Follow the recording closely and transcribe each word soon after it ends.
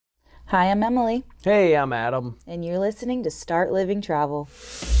Hi, I'm Emily, Hey, I'm Adam. and you're listening to Start Living Travel.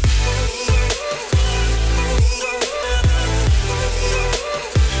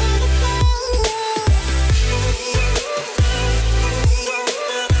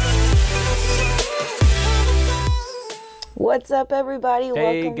 What's up, everybody?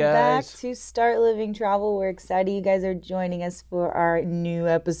 Hey, Welcome back guys. to Start Living Travel. We're excited you guys are joining us for our new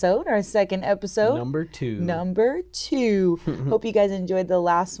episode, our second episode. Number two. Number two. Hope you guys enjoyed the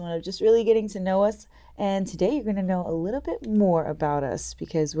last one of just really getting to know us. And today you're going to know a little bit more about us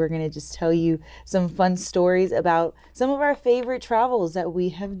because we're going to just tell you some fun stories about some of our favorite travels that we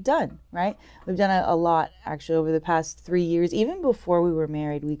have done, right? We've done a lot actually over the past 3 years. Even before we were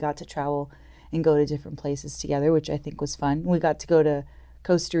married, we got to travel and go to different places together, which I think was fun. We got to go to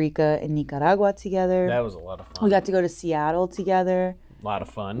Costa Rica and Nicaragua together. That was a lot of fun. We got to go to Seattle together. A lot of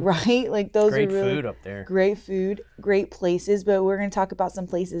fun. Right? Like those Great are really food up there. Great food, great places. But we're going to talk about some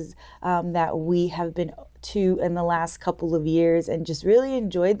places that we have been to in the last couple of years and just really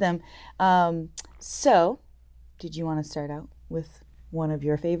enjoyed them. So, did you want to start out with one of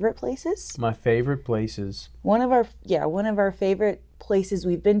your favorite places? My favorite places. One of our favorite places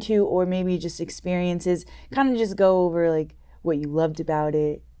we've been to, or maybe just experiences. Kind of just go over like what you loved about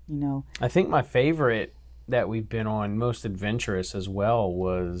it. You know. I think my favorite that we've been on, most adventurous as well,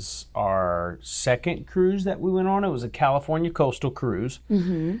 was our second cruise that we went on. It was a California coastal cruise.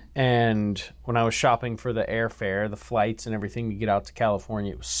 Mm-hmm. And when I was shopping for the airfare, the flights and everything to get out to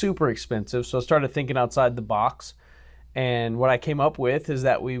California, it was super expensive. So I started thinking outside the box. And what I came up with is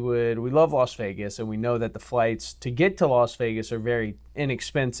that we love Las Vegas, and we know that the flights to get to Las Vegas are very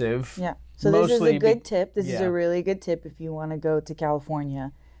inexpensive. Yeah. So this is a good tip. This is a really good tip if you want to go to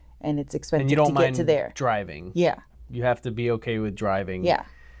California and it's expensive and you don't to mind get to there. Driving. Yeah. You have to be okay with driving. Yeah.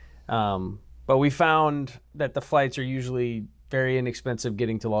 But we found that the flights are usually very inexpensive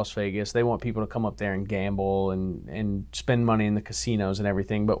getting to Las Vegas. They want people to come up there and gamble and spend money in the casinos and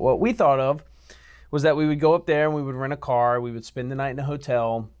everything. But what we thought of was that we would go up there and we would rent a car, we would spend the night in a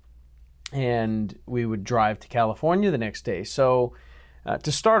hotel, and we would drive to California the next day. So to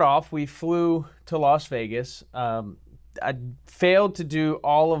start off, we flew to Las Vegas. I failed to do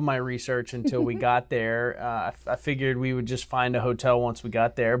all of my research until we got there. I figured we would just find a hotel once we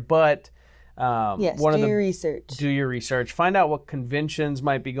got there, but yes, do your research. Do your research. Find out what conventions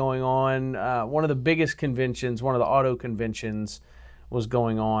might be going on. One of the biggest conventions, one of the auto conventions, was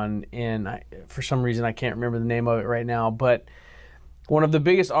going on in, for some reason I can't remember the name of it right now, but one of the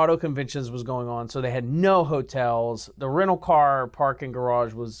biggest auto conventions was going on, so they had no hotels. The rental car parking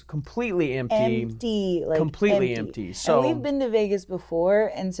garage was completely empty. Completely empty. So and we've been to Vegas before,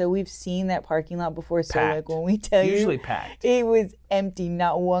 and so we've seen that parking lot before. So packed. like when we tell Usually you, packed. It was empty,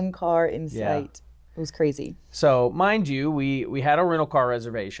 not one car in sight. Yeah. It was crazy. So mind you, we had a rental car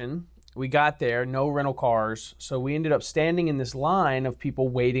reservation. We got there, no rental cars, so we ended up standing in this line of people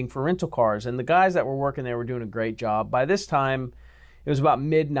waiting for rental cars, and the guys that were working there were doing a great job. By this time, it was about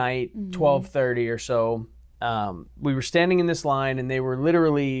midnight, 12:30 or so. We were standing in this line, and they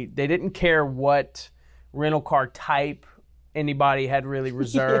didn't care what rental car type anybody had really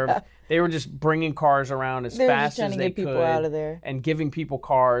reserved. Yeah. They were just bringing cars around as fast as they could. They were just trying to get people out of there. And giving people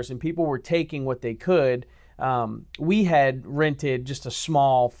cars, and people were taking what they could. We had rented just a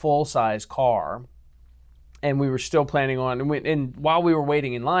small full-size car, and we were still planning on, and while we were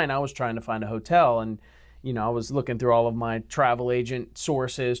waiting in line, I was trying to find a hotel, and I was looking through all of my travel agent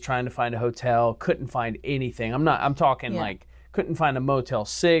sources, trying to find a hotel, couldn't find anything. I'm talking like couldn't find a Motel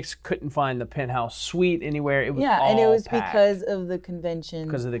 6, couldn't find the penthouse suite anywhere. It was all and it was packed. Because of the convention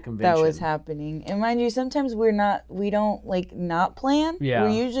that was happening. And mind you, sometimes we don't like not plan. Yeah.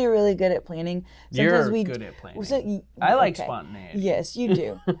 We're usually really good at planning. Sometimes You're good at planning. I like spontaneity. Yes, you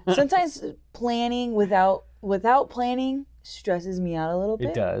do. Sometimes planning without planning stresses me out a little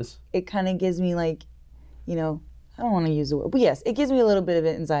bit. It does. It kind of gives me like, I don't want to use the word, but yes, it gives me a little bit of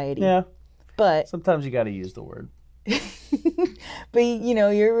anxiety. Yeah. But sometimes you got to use the word. But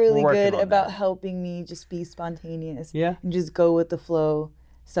you're really good about helping me just be spontaneous. Yeah. And just go with the flow.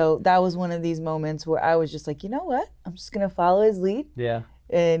 So that was one of these moments where I was just like, you know what? I'm just going to follow his lead. Yeah.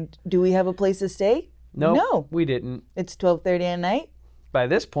 And do we have a place to stay? No. We didn't. It's 12:30 at night. By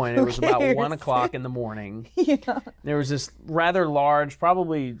this point, it was about 1 o'clock in the morning. Yeah. There was this rather large,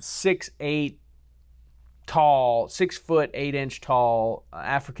 probably 6'8" tall, 6 foot 8 inch tall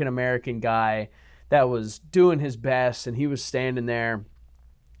African American guy that was doing his best, and he was standing there,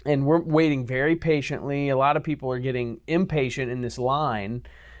 and we're waiting very patiently. A lot of people are getting impatient in this line.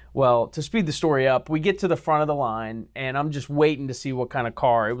 Well, to speed the story up, we get to the front of the line, and I'm just waiting to see what kind of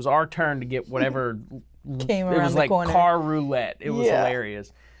car. It was our turn to get whatever came around the corner. It was like car roulette. It was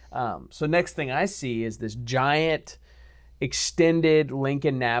hilarious. So next thing I see is this giant extended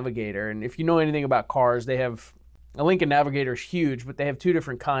Lincoln Navigator. And if you know anything about cars, they have a Lincoln Navigator is huge, but they have two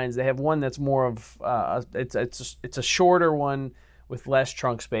different kinds. They have one that's more of it's a shorter one with less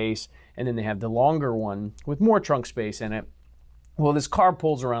trunk space, and then they have the longer one with more trunk space in it. Well, this car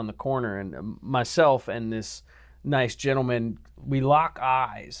pulls around the corner, and myself and this nice gentleman, we lock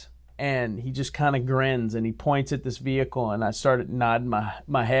eyes, and he just kind of grins, and he points at this vehicle, and I started nodding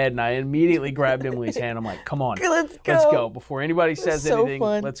my head, and I immediately grabbed Emily's hand. I'm like, come on, let's go. Before anybody says anything,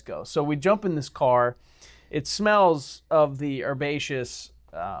 fun. Let's go. So we jump in this car. It smells of the herbaceous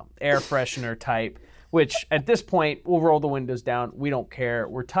air freshener type, which at this point, we'll roll the windows down. We don't care.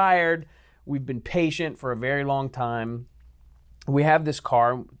 We're tired. We've been patient for a very long time. We have this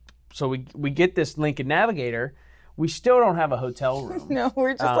car, so we get this Lincoln Navigator. We still don't have a hotel room. No,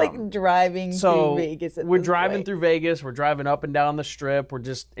 we're just driving through Vegas. We're driving through Vegas. We're driving up and down the strip. We're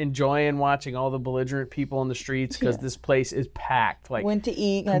just enjoying watching all the belligerent people on the streets because this place is packed. Went to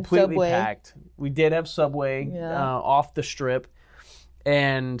eat, completely had Subway. Packed. We did have Subway off the strip,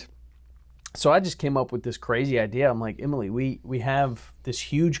 and so I just came up with this crazy idea. I'm like, Emily, we have this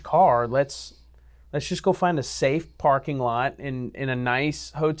huge car. Let's just go find a safe parking lot in a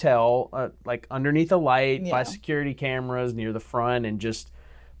nice hotel, like underneath a light, by security cameras near the front, and just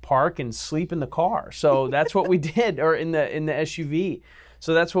park and sleep in the car. So that's what we did, or in the SUV.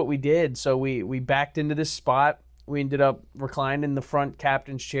 So that's what we did. So we backed into this spot. We ended up reclining in the front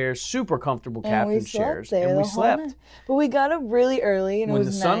captain's chairs, super comfortable captain's chairs, and we slept. But we got up really early, and when it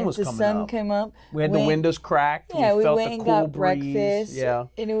was the sun nice. was the coming sun up. came up. We had the windows cracked. Yeah, we felt went the and cool got breeze. breakfast. Yeah,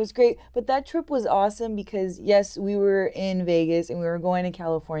 and it was great. But that trip was awesome because yes, we were in Vegas and we were going to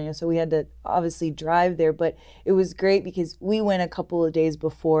California, so we had to obviously drive there. But it was great because we went a couple of days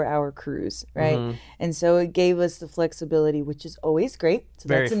before our cruise, right? Mm-hmm. And so it gave us the flexibility, which is always great. So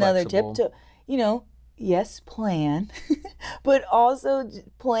Very that's another flexible. tip to, yes, plan, but also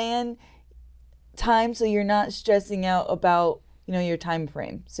plan time so you're not stressing out about, your time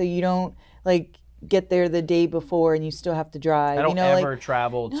frame. So you don't get there the day before and you still have to drive. I don't ever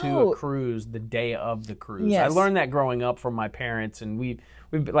travel to a cruise the day of the cruise. Yes. I learned that growing up from my parents, and we've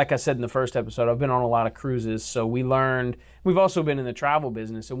like I said in the first episode, I've been on a lot of cruises, so we learned. We've also been in the travel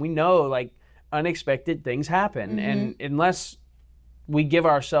business, and we know unexpected things happen, and unless we give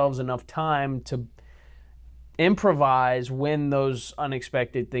ourselves enough time to improvise when those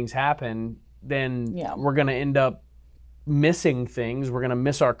unexpected things happen, then we're going to end up missing things. We're going to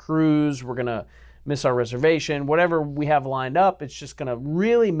miss our cruise. We're going to miss our reservation. Whatever we have lined up, it's just going to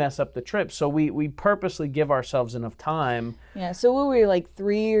really mess up the trip. So we purposely give ourselves enough time. Yeah. So what were we,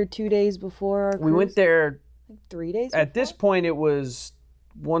 3 or 2 days before our cruise? We went there 3 days before? At this point, it was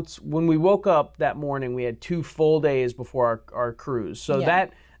when we woke up that morning, we had 2 full days before our cruise. So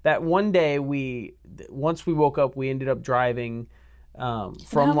that one day, once we woke up, we ended up driving from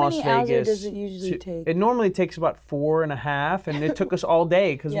Las Vegas. How many hours does it usually take? It normally takes about 4.5, and it took us all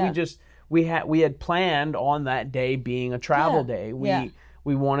day because we had planned on that day being a travel day.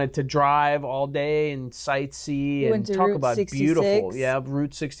 We wanted to drive all day and sightsee and talk about beautiful. Yeah,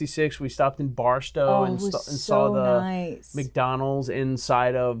 Route 66. We stopped in Barstow and saw the McDonald's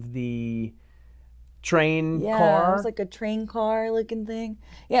inside of the train car. It was like a train car looking thing.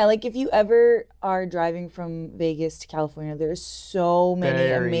 Yeah, if you ever are driving from Vegas to California, there's so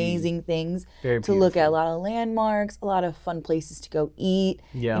many amazing things to look at. A lot of landmarks, a lot of fun places to go eat.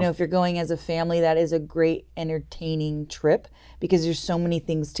 Yeah. If you're going as a family, that is a great entertaining trip because there's so many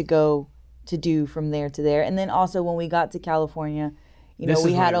things to do from there to there. And then also when we got to California, we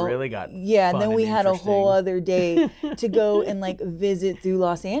had and then we had a whole other day to go and visit through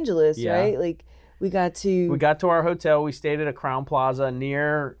Los Angeles, right? We got to our hotel. We stayed at a Crowne Plaza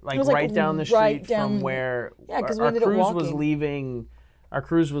near, right down the street from where our cruise was leaving. Our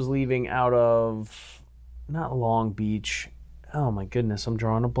cruise was leaving out of, not Long Beach. Oh my goodness, I'm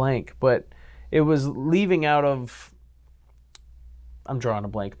drawing a blank. But it was leaving out of, I'm drawing a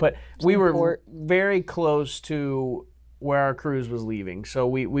blank. But we were very close to where our cruise was leaving. So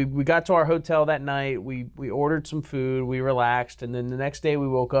we got to our hotel that night, we ordered some food, we relaxed, and then the next day we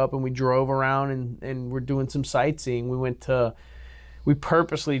woke up and we drove around and we're doing some sightseeing. We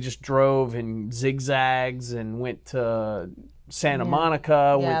purposely just drove in zigzags and went to Santa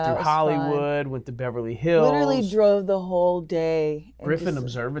Monica, went through Hollywood, went to Beverly Hills. Literally drove the whole day. Griffin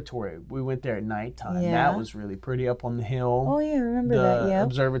Observatory. We went there at nighttime. Yeah. That was really pretty up on the hill. Oh yeah, remember that? Yeah.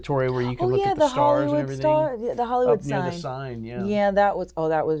 Observatory where you can look at the stars and everything. The Hollywood up sign. Near the sign. Yeah. Yeah, that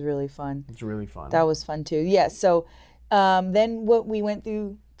was really fun. It's really fun. That was fun too. Yeah. So, then what we went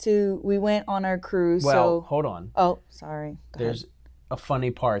on our cruise. Well, hold on. Oh, sorry. Go ahead. a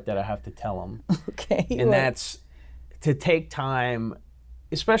funny part that I have to tell them. Okay. And that's to take time,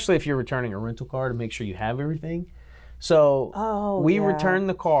 especially if you're returning a rental car, to make sure you have everything. So we returned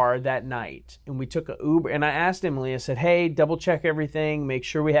the car that night, and we took an Uber. And I asked Emily, I said, hey, double check everything, make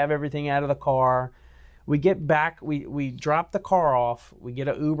sure we have everything out of the car. We get back, we drop the car off, we get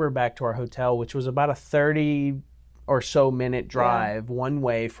an Uber back to our hotel, which was about a 30 or so minute drive one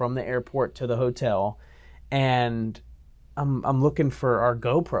way from the airport to the hotel. And I'm looking for our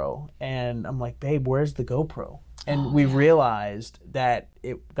GoPro, and I'm like, babe, where's the GoPro? And we realized that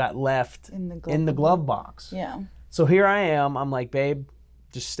it got left in the glove box. Yeah. So here I am. I'm like, babe,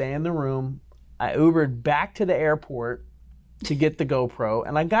 just stay in the room. I Ubered back to the airport to get the GoPro,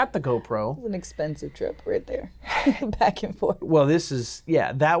 and I got the GoPro. It was an expensive trip right there, back and forth. Well,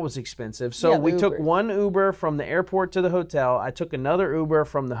 that was expensive. So we took one Uber from the airport to the hotel. I took another Uber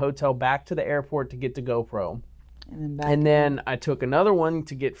from the hotel back to the airport to get the GoPro. And then I took another one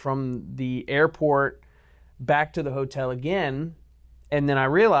to get from the airport back to the hotel again. And then I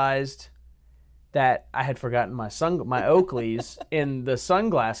realized that I had forgotten my Oakleys in the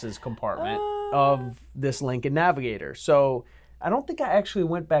sunglasses compartment of this Lincoln Navigator. So I don't think I actually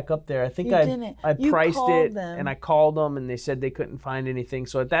went back up there. I think I priced it and I called them, and they said they couldn't find anything.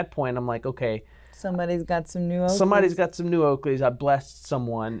 So at that point, I'm like, okay. Somebody's got some new Oakleys. Somebody's got some new Oakleys. I blessed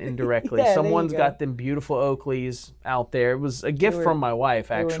someone indirectly. Someone's got them beautiful Oakleys out there. It was a gift from my wife,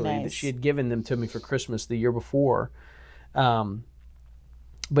 actually, that she had given them to me for Christmas the year before.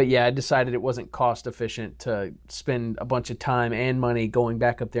 But yeah, I decided it wasn't cost efficient to spend a bunch of time and money going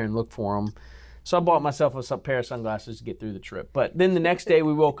back up there and look for them. So I bought myself a pair of sunglasses to get through the trip. But then the next day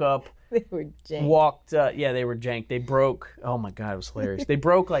we woke up, they were jank. Walked, they were jank. They broke. Oh my God, it was hilarious. They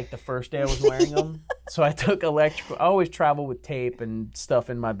broke like the first day I was wearing them. So I took electrical. I always travel with tape and stuff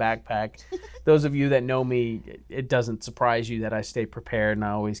in my backpack. Those of you that know me, it doesn't surprise you that I stay prepared, and I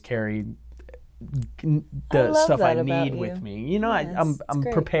always carry the stuff I need with me. You know, yes, I'm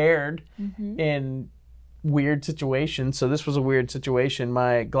prepared in weird situations. So this was a weird situation.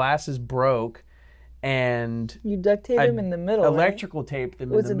 My glasses broke, and you duct taped them in the middle. Electrical taped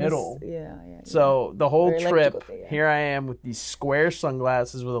them in the middle. Yeah. So the whole trip, here I am with these square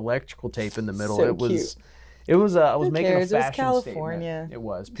sunglasses with electrical tape in the middle. So it was cute. It was. I was making a fashion statement. It was California. Statement. It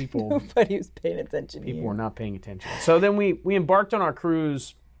was. People. Nobody was paying attention. People were not paying attention. So then we embarked on our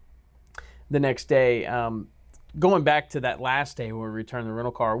cruise the next day. Going back to that last day where we returned the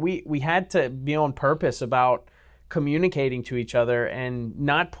rental car, we had to be on purpose about communicating to each other and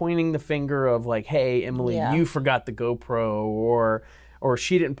not pointing the finger of like, hey, Emily, you forgot the GoPro, or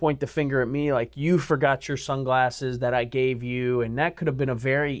she didn't point the finger at me like, you forgot your sunglasses that I gave you. And that could have been a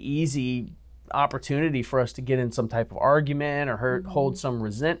very easy opportunity for us to get in some type of argument or hold some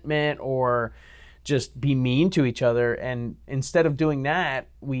resentment or just be mean to each other. And instead of doing that,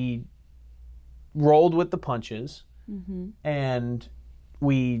 we rolled with the punches and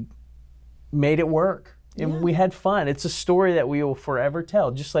we made it work. And we had fun. It's a story that we will forever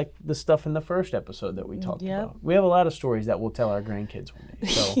tell, just like the stuff in the first episode that we talked about. We have a lot of stories that we'll tell our grandkids one day.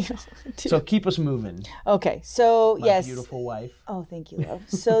 So, so keep us moving. Okay, so My beautiful wife. Oh, thank you, love.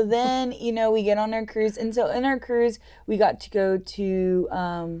 So then, we get on our cruise. And so in our cruise, we got to go to,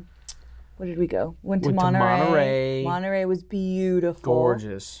 where did we go? Went to Monterey. Monterey was beautiful.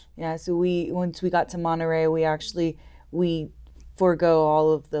 Gorgeous. Yeah, so once we got to Monterey, we forego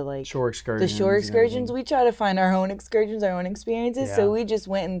all of the shore excursions. We try to find our own excursions, our own experiences. Yeah. So we just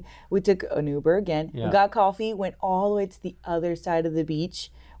went and we took an Uber again. Yeah. We got coffee, went all the way to the other side of the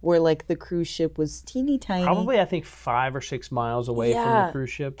beach where the cruise ship was teeny tiny. Probably I think 5 or 6 miles away from the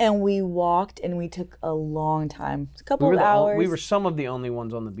cruise ship. And we walked and we took a long time, a couple of hours. We were some of the only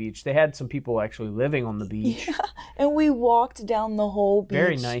ones on the beach. They had some people actually living on the beach. Yeah. And we walked down the whole beach.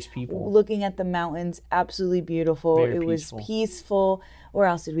 Very nice people. Looking at the mountains, absolutely beautiful. It was peaceful. Where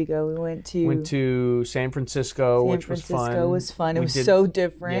else did we go? We went to San Francisco, which was fun. San Francisco was fun. It was so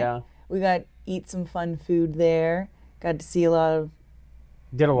different. Yeah. We got to eat some fun food there. Got to see a lot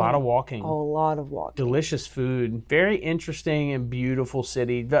of walking. A lot of walking. Delicious food. Very interesting and beautiful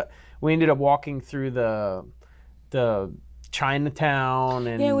city. We ended up walking through the Chinatown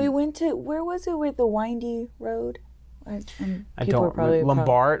and we went to, where was it with the windy road? I don't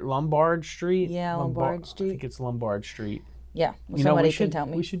remember. Lombard Street? Yeah, Lombard Street. I think it's Lombard Street. Yeah, somebody can tell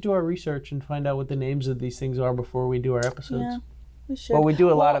me. We should do our research and find out what the names of these things are before we do our episodes. Yeah. We should. Well, we do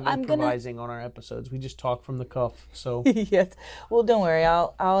a lot of improvising on our episodes. We just talk from the cuff. So yes. Well, don't worry.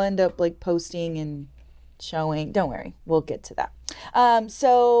 I'll end up posting and showing. Don't worry. We'll get to that.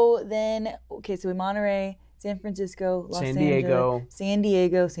 So Monterey, San Francisco, Los Angeles, San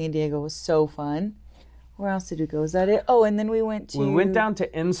Diego. San Diego was so fun. Where else did we go? Is that it? Oh, and then we went down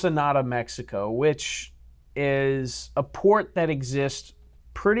to Ensenada, Mexico, which is a port that exists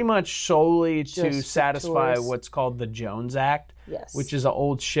pretty much solely to satisfy what's called the Jones Act, which is an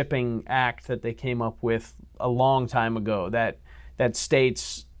old shipping act that they came up with a long time ago that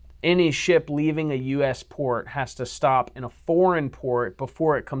states any ship leaving a U.S. port has to stop in a foreign port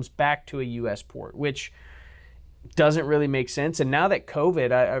before it comes back to a U.S. port, which doesn't really make sense. And now that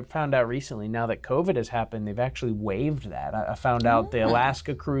COVID, I found out recently, now that COVID has happened, they've actually waived that. I found out the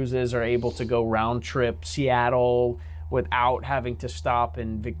Alaska cruises are able to go round trip Seattle without having to stop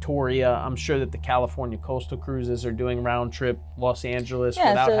in Victoria. I'm sure that the California coastal cruises are doing round trip Los Angeles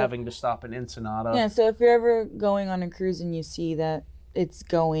without having to stop in Ensenada. Yeah, so if you're ever going on a cruise and you see that it's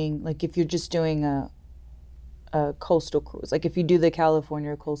going, like if you're just doing a coastal cruise, like if you do the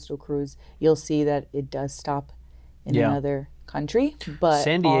California coastal cruise, you'll see that it does stop in another country. But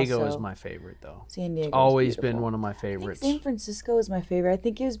San Diego is my favorite, though. San Diego, it's always been one of my favorites. San Francisco is my favorite. I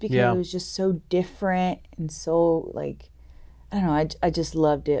think it was because it was just so different and so like, I don't know. I just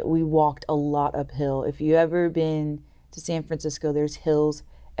loved it. We walked a lot uphill. If you ever been to San Francisco, there's hills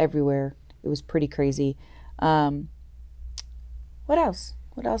everywhere. It was pretty crazy. What else?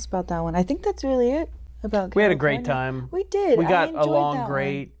 What else about that one? I think that's really it about California. We had a great time. We did. We got along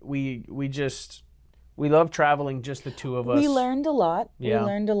great. We love traveling, just the two of us. We learned a lot. Yeah. We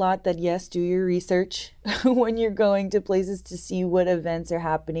learned a lot that, yes, do your research when you're going to places to see what events are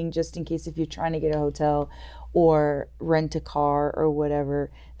happening, just in case if you're trying to get a hotel or rent a car or whatever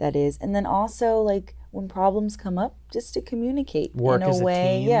that is. And then also, like, when problems come up, just to communicate. Work as a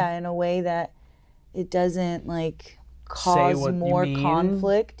team. Yeah, in a way that it doesn't, like, cause more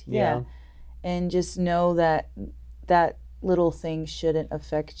conflict. Yeah. And just know that that little thing shouldn't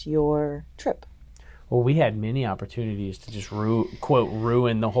affect your trip. Well, we had many opportunities to just quote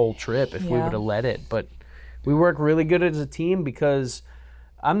ruin the whole trip if we would have let it. But we work really good as a team because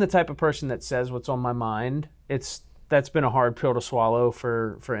I'm the type of person that says what's on my mind. That's been a hard pill to swallow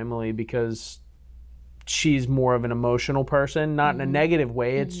for Emily because she's more of an emotional person, not in a negative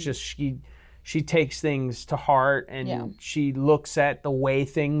way. It's just she takes things to heart and she looks at the way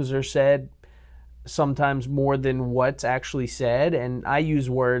things are said sometimes more than what's actually said, and I use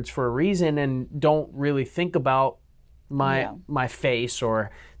words for a reason and don't really think about my face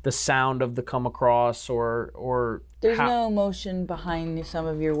or the sound of the come across or there's no emotion behind some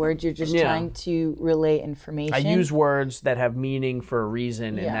of your words. You're just trying to relay information. I use words that have meaning for a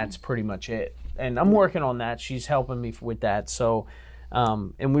reason, and that's pretty much it. And I'm working on that. She's helping me with that. So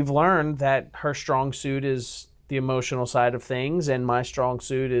and we've learned that her strong suit is the emotional side of things, and my strong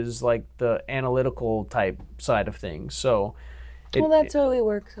suit is like the analytical type side of things. So, that's why we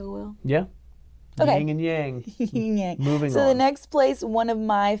work so well. Yeah. Okay. Yin and yang. Yin yang. Moving on. So the next place, one of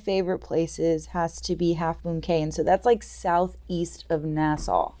my favorite places, has to be Half Moon Cay, and so that's like southeast of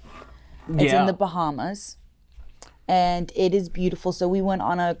Nassau. It's in the Bahamas, and it is beautiful. So we went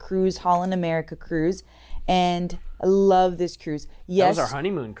on a cruise, Holland America cruise, and I love this cruise. Yes, that was our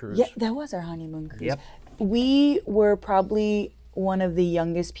honeymoon cruise. Yeah, that was our honeymoon cruise. Yep. We were probably one of the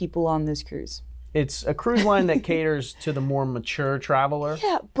youngest people on this cruise. It's a cruise line that caters to the more mature traveler.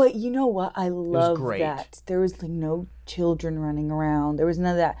 Yeah, but you know what? I love that. There was like no children running around. There was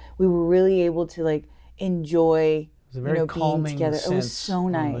none of that. We were really able to like enjoy, being together. It was so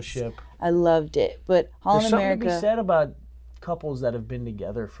nice. On the ship. I loved it. But Holland America. There's something to be said about couples that have been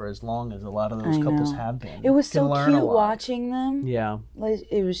together for as long as a lot of those couples have been. It was so cute watching them. Yeah.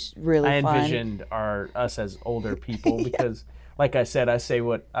 It was really fun. I envisioned us as older people because, like I said, I say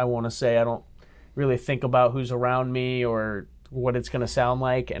what I want to say. I don't really think about who's around me or what it's going to sound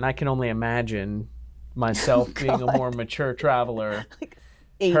like. And I can only imagine myself being a more mature traveler. Like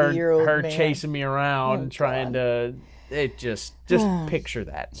 80-year-old her man. Chasing me around, trying to... It just picture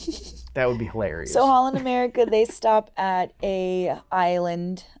that. That would be hilarious. So Holland America, they stop at a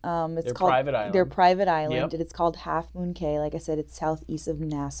island. It's called private island. Their private island, and it's called Half Moon Cay. Like I said, it's southeast of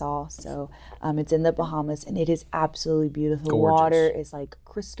Nassau, so it's in the Bahamas, and it is absolutely beautiful. The water is like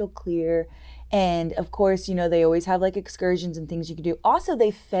crystal clear, and of course, they always have like excursions and things you can do. Also,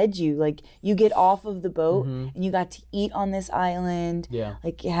 they fed you. Like you get off of the boat, and you got to eat on this island. Yeah,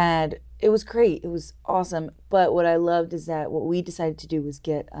 like it was great. It was awesome. But what I loved is that what we decided to do was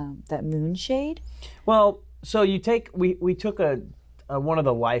get that moonshade. Well, so we took one of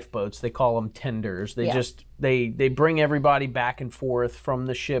the lifeboats. They call them tenders. They bring everybody back and forth from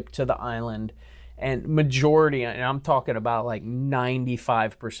the ship to the island, and majority, and I'm talking about like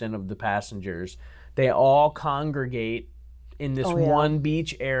 95% of the passengers, they all congregate in this one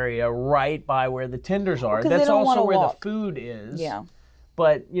beach area right by where the tenders are. That's also where the food is. Yeah.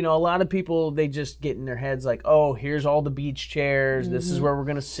 But, a lot of people, they just get in their heads like, oh, here's all the beach chairs. This is where we're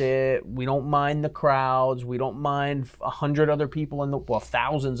going to sit. We don't mind the crowds. We don't mind 100 other people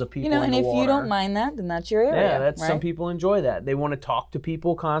thousands of people in the water. And if you don't mind that, then that's your area. Yeah, right? Some people enjoy that. They want to talk to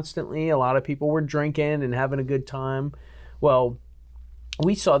people constantly. A lot of people were drinking and having a good time. Well,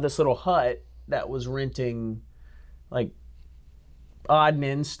 we saw this little hut that was renting like odd and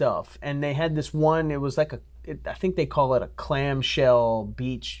end stuff. And they had this one, it was like I think they call it a clamshell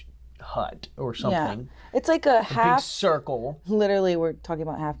beach hut or something. Yeah. It's like a half big circle. Literally, we're talking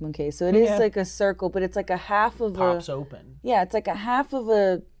about Half Moon Cay. So it is like a circle, but it's like a half of Pops open. Yeah, it's like a half of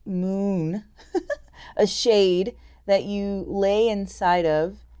a moon, a shade that you lay inside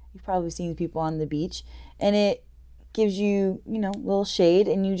of. You've probably seen people on the beach. And it gives you, little shade,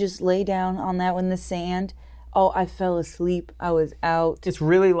 and you just lay down on that in the sand. Oh, I fell asleep. I was out. It's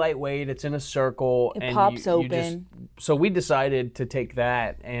really lightweight. It's in a circle. It pops open. So we decided to take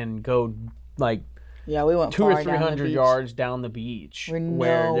that and go like we went 200 far or 300 yards down the beach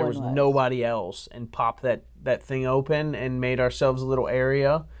where there was nobody else, and pop that thing open and made ourselves a little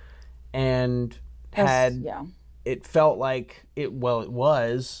area, and it felt like it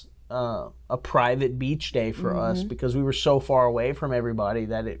was a private beach day for us because we were so far away from everybody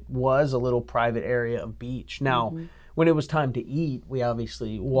that it was a little private area of beach. Now, when it was time to eat, we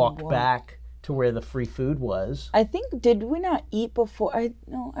obviously walked back to where the free food was. I think, did we not eat before? I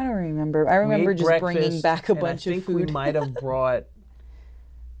don't remember. I remember just bringing back a bunch of food. I think we might have brought,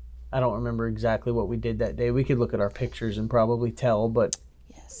 I don't remember exactly what we did that day. We could look at our pictures and probably tell, but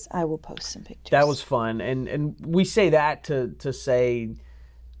yes, I will post some pictures. That was fun. And we say that to say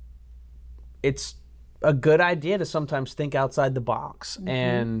it's a good idea to sometimes think outside the box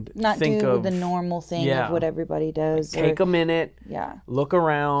and not think do the normal thing of what everybody does. Take a minute, look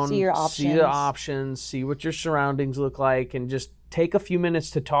around, see your options. See the options, see what your surroundings look like, and just take a few minutes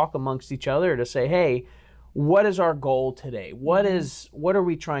to talk amongst each other to say, hey, what is our goal today? What are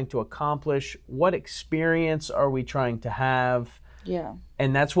we trying to accomplish? What experience are we trying to have? Yeah.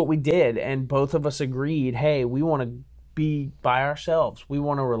 And that's what we did. And both of us agreed, hey, we want to be by ourselves. We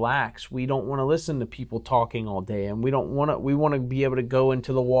want to relax. We don't want to listen to people talking all day, and we want to be able to go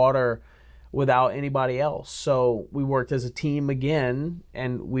into the water without anybody else. So we worked as a team again,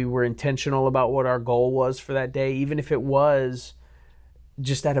 and we were intentional about what our goal was for that day, even if it was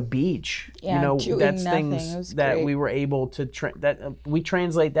just at a beach. That's things that we were able to we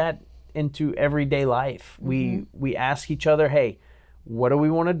translate that into everyday life. We ask each other, hey, what do we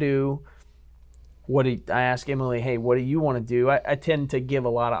want to do? I ask Emily, hey, what do you want to do? I tend to give a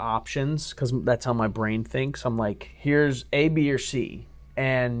lot of options because that's how my brain thinks. I'm like, here's A, B, or C.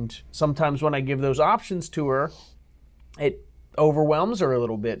 And sometimes when I give those options to her, it overwhelms her a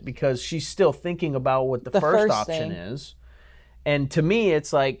little bit because she's still thinking about what the first option is. And to me,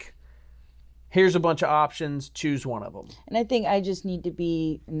 it's like, here's a bunch of options, choose one of them. And I think I just need to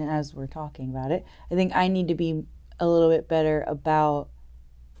be, and as we're talking about it, I think I need to be a little bit better about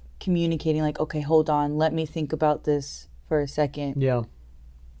communicating, like, okay, hold on, let me think about this for a second. Yeah.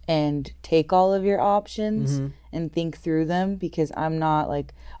 And take all of your options and think through them, because I'm not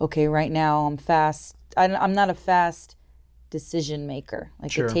like, okay, right now I'm fast. I'm not a fast decision maker.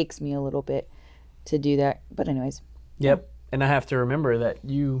 Like, it takes me a little bit to do that. But anyways. Yep. And I have to remember that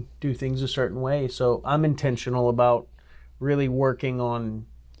you do things a certain way. So I'm intentional about really working on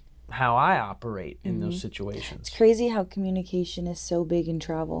how I operate in those situations. It's crazy how communication is so big in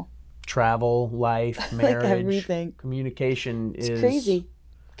travel. Travel, life, marriage, like everything. Communication is crazy,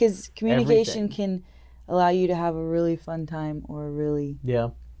 because communication can allow you to have a really fun time or a really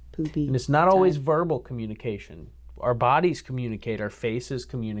poopy. And it's not always verbal communication. Our bodies communicate, our faces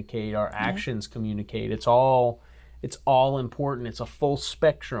communicate, our actions communicate. It's all important. It's a full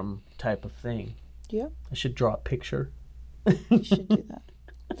spectrum type of thing. Yeah. I should draw a picture. You should do that.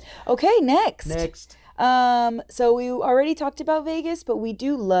 Okay, next. So we already talked about Vegas, but we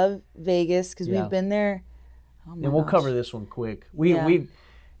do love Vegas because we've been there. Oh my gosh. We'll cover this one quick.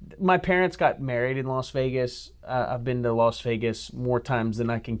 My parents got married in Las Vegas. I've been to Las Vegas more times than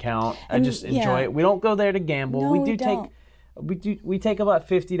I can count. I just enjoy it. We don't go there to gamble. No, we take about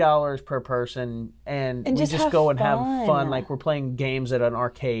 $50 per person, and we just go and have fun. Like, we're playing games at an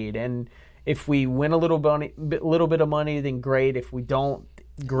arcade, and if we win a little bit of money, then great. If we don't,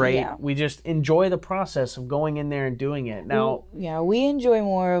 great. Yeah. We just enjoy the process of going in there and doing it. Now, we enjoy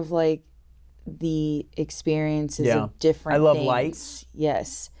more of like the experiences of different I love things. lights.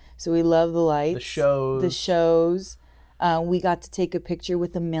 Yes. So we love the lights. The shows. We got to take a picture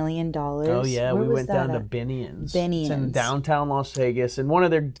with $1 million. Oh yeah, Where we was went that down to at? Binions. Binions. It's in downtown Las Vegas, and one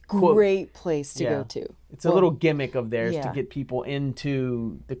of their Great place to Yeah. go to. It's a little gimmick of theirs to yeah. get people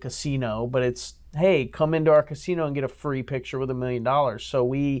into the casino, but it's, hey, come into our casino and get a free picture with $1 million. So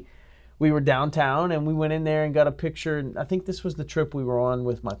we were downtown and we went in there and got a picture. I think this was the trip we were on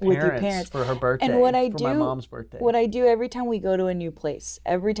with my With your parents, parents. for her birthday. And what I for do, my mom's birthday. What I do every time we go to a new place,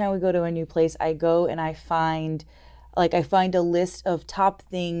 I go and I find a list of top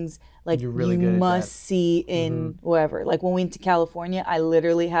things like You're really you good at must that. see in wherever. Like when we went to California, I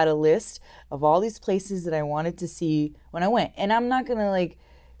literally had a list of all these places that I wanted to see when I went. And I'm not gonna like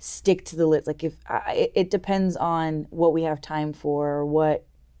stick to the list. Like it depends on what we have time for or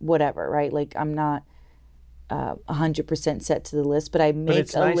whatever, right? Like I'm not 100% set to the list, but I make But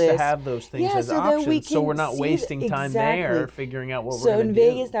it's a nice list. to have those things as so that we options, so can we're not see wasting time there exactly. figuring out what So we're going in to do.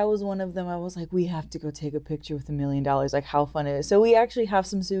 Vegas, that was one of them. I was like, we have to go take a picture with $1 million. Like how fun it is. So we actually have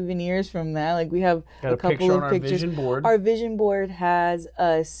some souvenirs from that. Like we have Got a couple picture of on our pictures. vision board. Our vision board has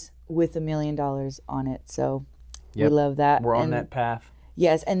us with $1 million on it. So we Yep. love that. We're on And that path.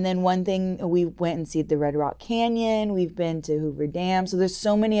 yes, and then one thing, we went and see the Red Rock Canyon. We've been to Hoover Dam. So there's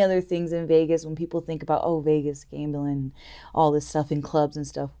so many other things in Vegas. When people think about, oh, Vegas, gambling, all this stuff in clubs and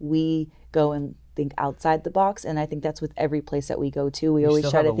stuff, we go and think outside the box. And I think that's with every place that we go to. We always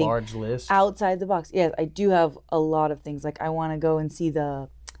Still try have to a think large list. outside the box. Yes, I do have a lot of things. Like I want to go and see the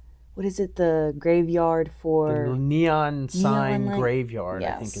graveyard for... The neon sign light. graveyard,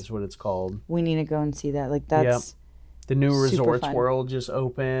 I think Yes. is what it's called. We need to go and see that. Like that's... The new Super Resorts fun. World just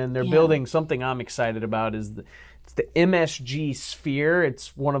opened. They're Yeah. building something I'm excited about. It's the MSG Sphere.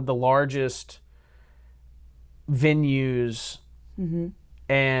 It's one of the largest venues,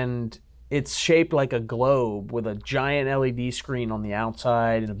 and it's shaped like a globe with a giant LED screen on the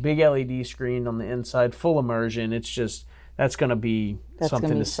outside and a big LED screen on the inside, full immersion. It's just, that's going to be something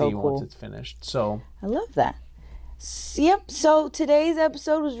gonna be to so see cool. once it's finished. So I love that. Yep. So today's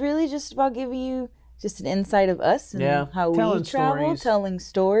episode was really just about giving you just an insight of us and Yeah, how we telling travel, stories. telling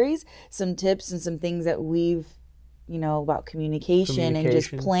stories, some tips and some things that we've, about communication and just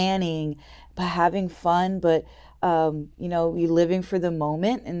Communications. planning, but having fun, but, you living for the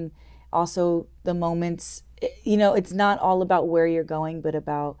moment and also the moments, it's not all about where you're going, but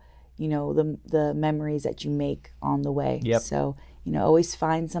about, the memories that you make on the way. Yep. So, always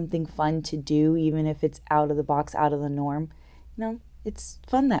find something fun to do, even if it's out of the box, out of the norm. It's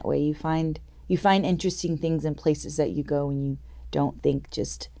fun that way. You find interesting things in places that you go and you don't think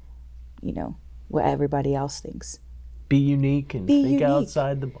just, what everybody else thinks. be unique and Be think unique.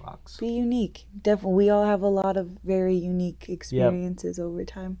 outside the box. Be unique. Definitely. We all have a lot of very unique experiences over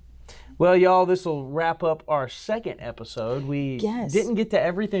time. Well, y'all, this will wrap up our second episode. We Yes. didn't get to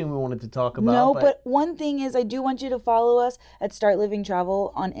everything we wanted to talk about. No, but one thing is I do want you to follow us at Start Living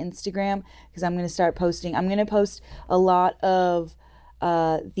Travel on Instagram because I'm going to start posting. I'm going to post a lot of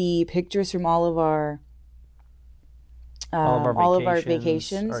the pictures from all of our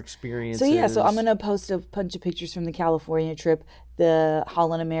vacations. our experiences. So I'm going to post a bunch of pictures from the California trip, the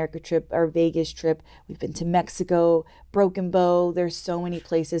Holland America trip, our Vegas trip. We've been to Mexico, Broken Bow. There's so many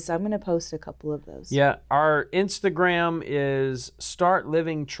places. So I'm going to post a couple of those. Yeah, our Instagram is Start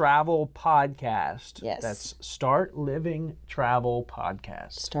Living Travel Podcast. Yes. That's Start Living Travel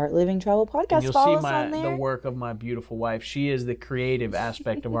Podcast. Start Living Travel And Podcast. you'll Follow see us on the there. work of my beautiful wife. She is the creative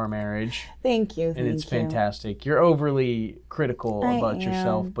aspect of our marriage, Thank you. and it's thank you. fantastic. You're overly critical I about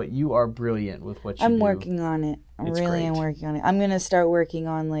yourself, am. but you are brilliant with what you do. I'm working on it. I It's really am great. working on it. I'm gonna start working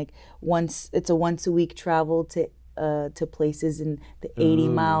on once a week travel to places in the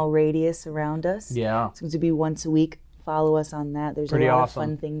 80-mile radius around us. Yeah. It's going to be once a week. Follow us on that. There's Pretty a lot awesome. of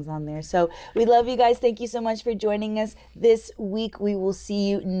fun things on there. So we love you guys. Thank you so much for joining us this week. We will see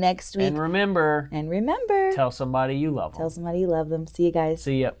you next week. And remember, And remember, tell somebody you love them. tell somebody you love them. See you guys.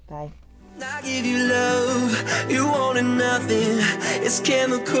 See ya. Bye. I give you love, you wanted nothing. It's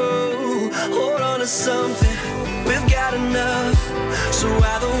chemical, hold on to something. We've got enough, so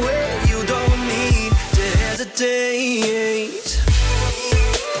either way you don't need to hesitate.